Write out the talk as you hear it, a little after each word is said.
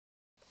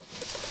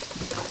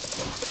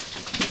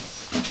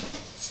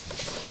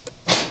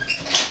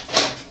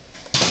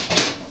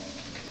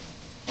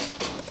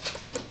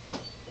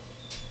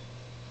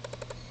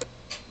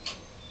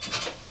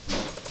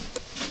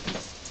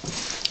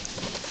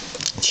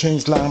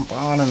change lamp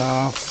on and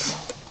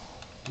off.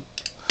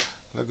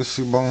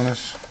 Legacy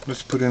bonus.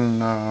 Let's put in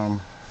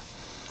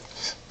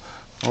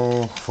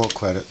 4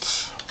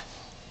 credits.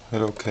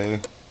 Hit OK.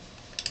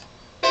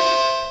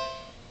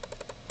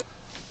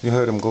 You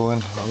heard him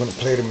going. I'm gonna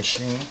play the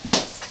machine.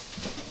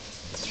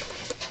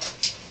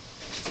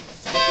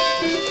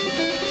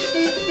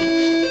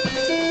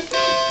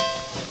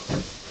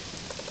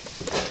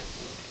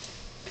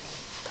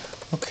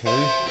 Okay.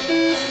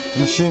 The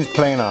machine's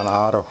playing on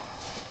auto.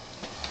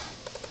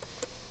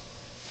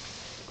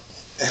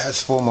 It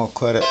has 4 more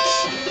credits,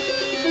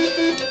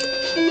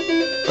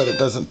 but it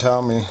doesn't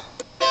tell me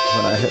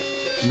when I hit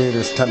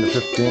meters 10 to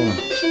 15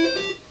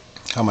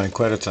 how many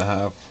credits I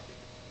have.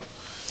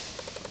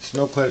 There's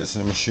no credits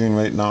in the machine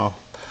right now.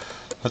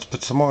 Let's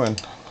put some more in.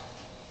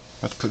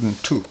 Let's put in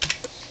 2.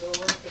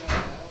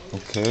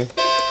 Okay.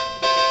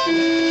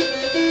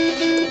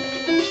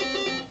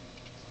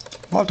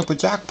 Multiple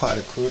jackpot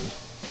it could.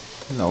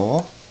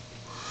 No,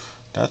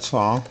 that's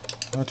wrong.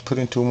 Let's put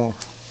in 2 more.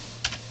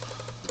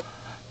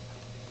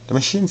 The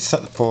machine's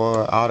set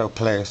for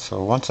autoplay,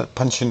 so once I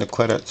punch in the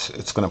credits,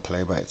 it's going to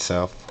play by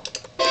itself.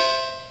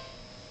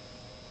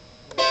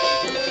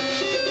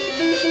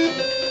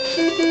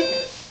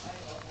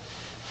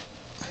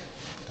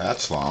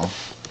 That's wrong.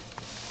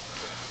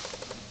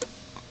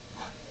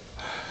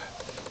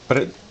 But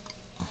it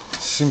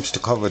seems to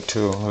cover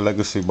too. A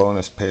legacy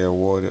bonus pay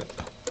awarded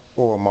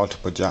or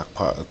multiple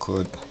jackpot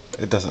occurred.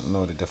 It doesn't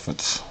know the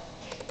difference.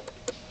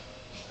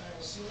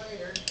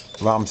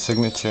 ROM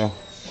signature,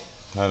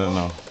 I don't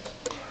know.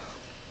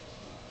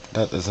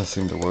 That doesn't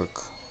seem to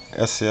work.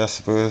 SAS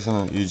version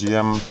and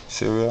EGM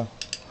serial.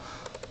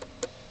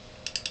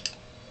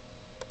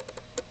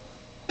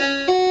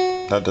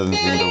 That doesn't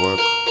seem to work.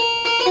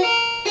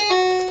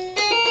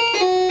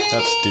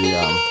 That's the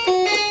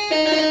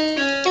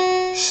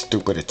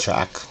stupid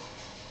track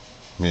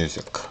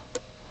music.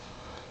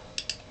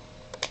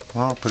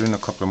 I'll put in a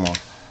couple more.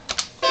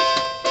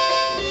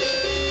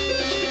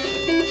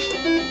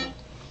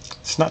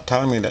 It's not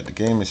telling me that the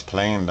game is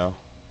playing though.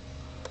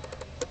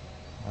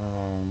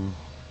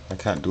 I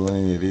can't do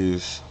any of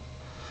these.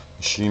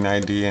 Machine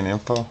ID and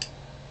info?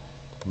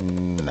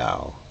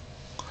 No.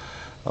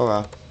 Oh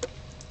well.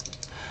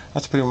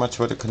 That's pretty much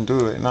what it can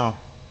do right now.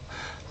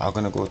 I'm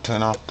gonna go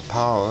turn off the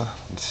power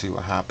and see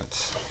what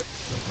happens.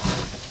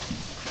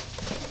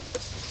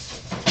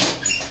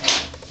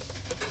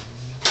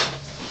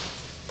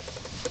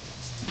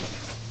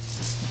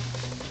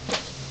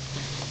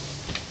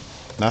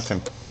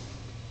 Nothing.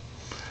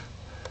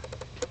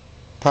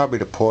 Probably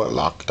the port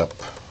locked up.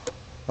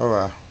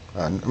 Alright,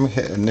 let me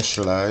hit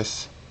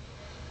initialize.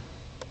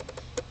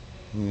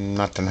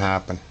 Nothing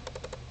happened.